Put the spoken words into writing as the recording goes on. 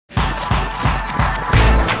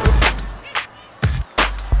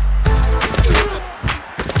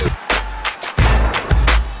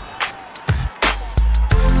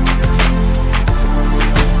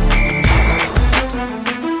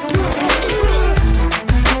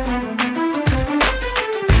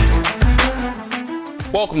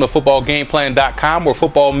Welcome to footballgameplan.com, where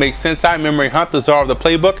football makes sense. I'm Memory Hunt, the czar of the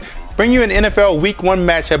playbook. Bring you an NFL Week 1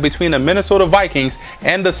 matchup between the Minnesota Vikings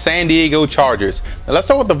and the San Diego Chargers. Now let's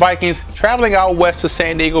start with the Vikings traveling out west to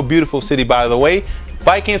San Diego, beautiful city by the way.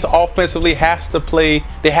 Vikings offensively have to play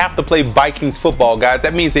Vikings football, guys.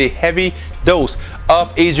 That means a heavy dose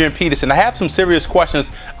of Adrian Peterson. I have some serious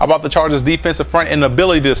questions about the Chargers defensive front and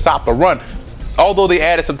ability to stop the run. Although they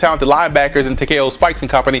added some talented linebackers in Takeo Spikes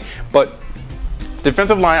and company, but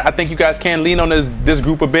defensive line, I think you guys can lean on this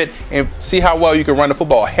group a bit and see how well you can run the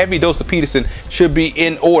football. A heavy dose of Peterson should be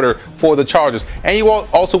in order for the Chargers. And you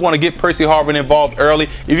also want to get Percy Harvin involved early.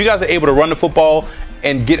 If you guys are able to run the football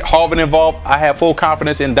and get Harvin involved, I have full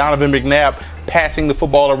confidence in Donovan McNabb passing the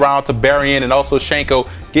football around to Berrien and also Shanko.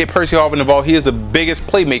 Get Percy Harvin involved. He is the biggest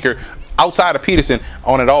playmaker outside of Peterson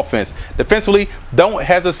on that offense. Defensively, don't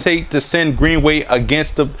hesitate to send Greenway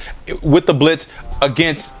with the blitz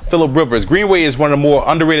against Phillip Rivers. Greenway is one of the more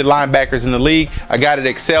underrated linebackers in the league, a guy that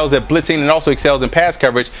excels at blitzing and also excels in pass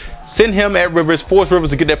coverage. Send him at Rivers, force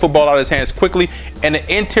Rivers to get that football out of his hands quickly, and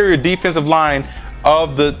the interior defensive line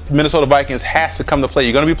of the Minnesota Vikings has to come to play.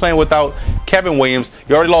 You're going to be playing without Kevin Williams.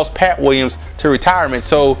 You already lost Pat Williams to retirement,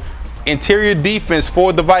 so interior defense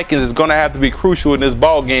for the Vikings is going to have to be crucial in this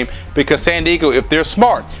ball game, because San Diego, if they're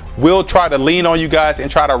smart, will try to lean on you guys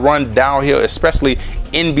and try to run downhill, especially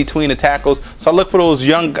in between the tackles. So I look for those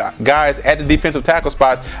young guys at the defensive tackle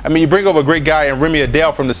spots. I mean, you bring over a great guy in Remy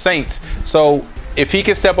Adele from the Saints, so if he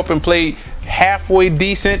can step up and play halfway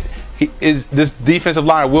decent, this defensive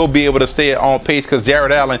line will be able to stay on pace, because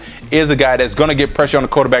Jared Allen is a guy that's going to get pressure on the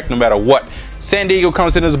quarterback no matter what. San Diego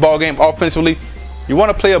comes in this ball game offensively. You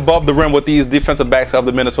want to play above the rim with these defensive backs of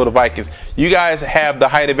the Minnesota Vikings. You guys have the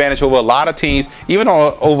height advantage over a lot of teams, even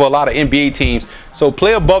over a lot of NBA teams. So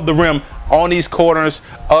play above the rim on these corners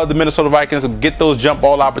of the Minnesota Vikings and get those jump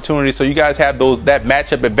ball opportunities, so you guys have that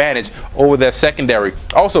matchup advantage over their secondary.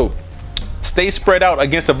 Also, stay spread out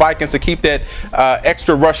against the Vikings to keep that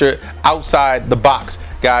extra rusher outside the box,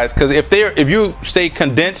 guys, because if you stay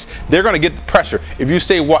condensed, they're going to get the pressure. If you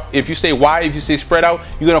stay wide, if you stay spread out,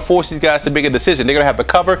 you're going to force these guys to make a decision. They're going to have to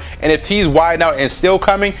cover, and if he's wide out and still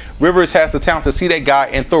coming, Rivers has the talent to see that guy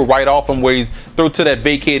and throw right off him where he's throw to that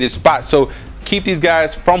vacated spot. So keep these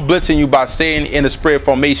guys from blitzing you by staying in the spread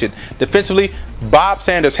formation. Defensively, Bob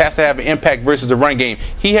Sanders has to have an impact versus the run game.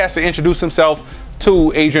 He has to introduce himself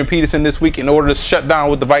to Adrian Peterson this week in order to shut down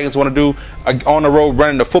what the Vikings want to do on the road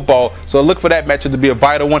running the football. So look for that matchup to be a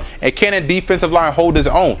vital one. And can a defensive line hold its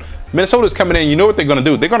own? Minnesota's coming in. You know what they're going to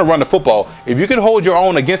do. They're going to run the football. If you can hold your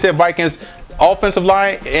own against that Vikings offensive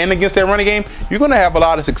line and against their running game, you're going to have a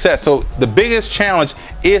lot of success. So the biggest challenge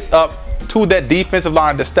is up to that defensive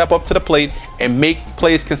line to step up to the plate and make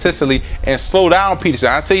plays consistently and slow down Peterson.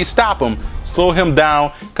 I say stop him, slow him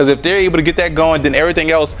down, because if they're able to get that going, then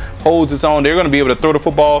everything else holds its own. They're going to be able to throw the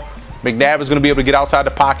football. McNabb is going to be able to get outside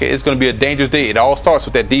the pocket. It's going to be a dangerous day. It all starts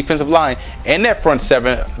with that defensive line and that front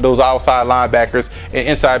seven, those outside linebackers and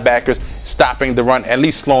inside backers stopping the run, at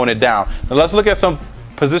least slowing it down. Now let's look at some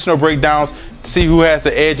positional breakdowns to see who has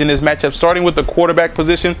the edge in this matchup, starting with the quarterback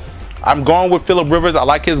position. I'm going with Phillip Rivers. I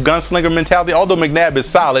like his gunslinger mentality, although McNabb is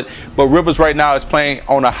solid, but Rivers right now is playing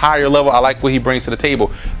on a higher level. I like what he brings to the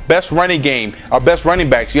table. Best running game, or best running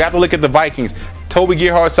backs, you have to look at the Vikings. Toby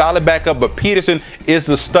Gerhardt, solid backup, but Peterson is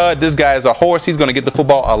the stud. This guy is a horse. He's going to get the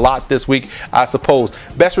football a lot this week, I suppose.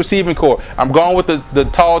 Best receiving core, I'm going with the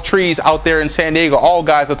tall trees out there in San Diego. All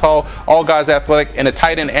guys are tall, all guys athletic, and the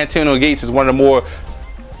tight end Antonio Gates is one of the more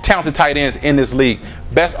talented tight ends in this league.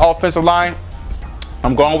 Best offensive line,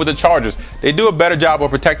 I'm going with the Chargers. They do a better job of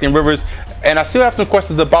protecting Rivers, and I still have some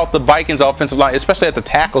questions about the Vikings offensive line, especially at the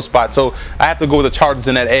tackle spot, so I have to go with the Chargers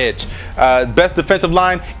in that edge. Best defensive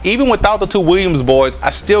line, even without the two Williams boys, I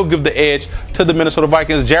still give the edge to the Minnesota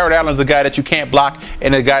Vikings. Jared Allen's a guy that you can't block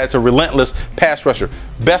and a guy that's a relentless pass rusher.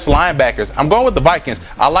 Best linebackers, I'm going with the Vikings.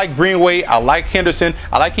 I like Greenway, I like Henderson,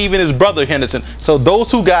 I like even his brother Henderson. So those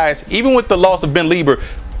two guys, even with the loss of Ben Lieber,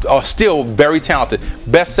 are still very talented.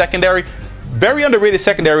 Best secondary, very underrated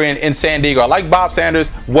secondary in San Diego. I like Bob Sanders,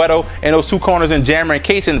 Weddle, and those two corners in Jammer and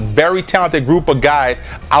Kaysen. Very talented group of guys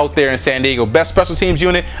out there in San Diego. Best special teams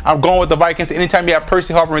unit, I'm going with the Vikings. Anytime you have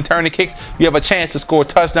Percy Harvin returning kicks, you have a chance to score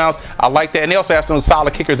touchdowns. I like that. And they also have some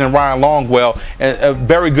solid kickers in Ryan Longwell, and a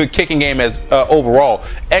very good kicking game as overall.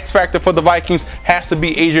 X factor for the Vikings has to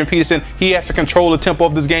be Adrian Peterson. He has to control the tempo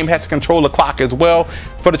of this game, has to control the clock as well.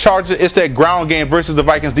 For the Chargers, it's that ground game versus the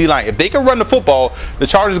Vikings D-line. If they can run the football, the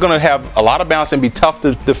Chargers are going to have a lot of balance and be tough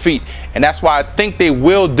to defeat. And that's why I think they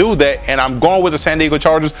will do that. And I'm going with the San Diego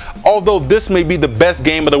Chargers, although this may be the best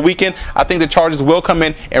game game of the weekend. I think the Chargers will come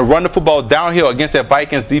in and run the football downhill against that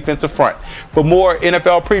Vikings defensive front. For more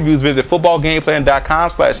NFL previews, visit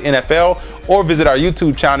footballgameplan.com/NFL or visit our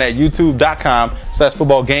YouTube channel at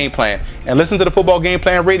youtube.com/footballgameplan. And listen to the Football Game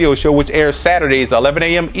Plan radio show, which airs Saturdays 11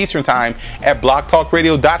 a.m. Eastern Time at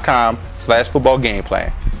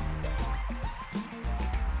blogtalkradio.com/footballgameplan.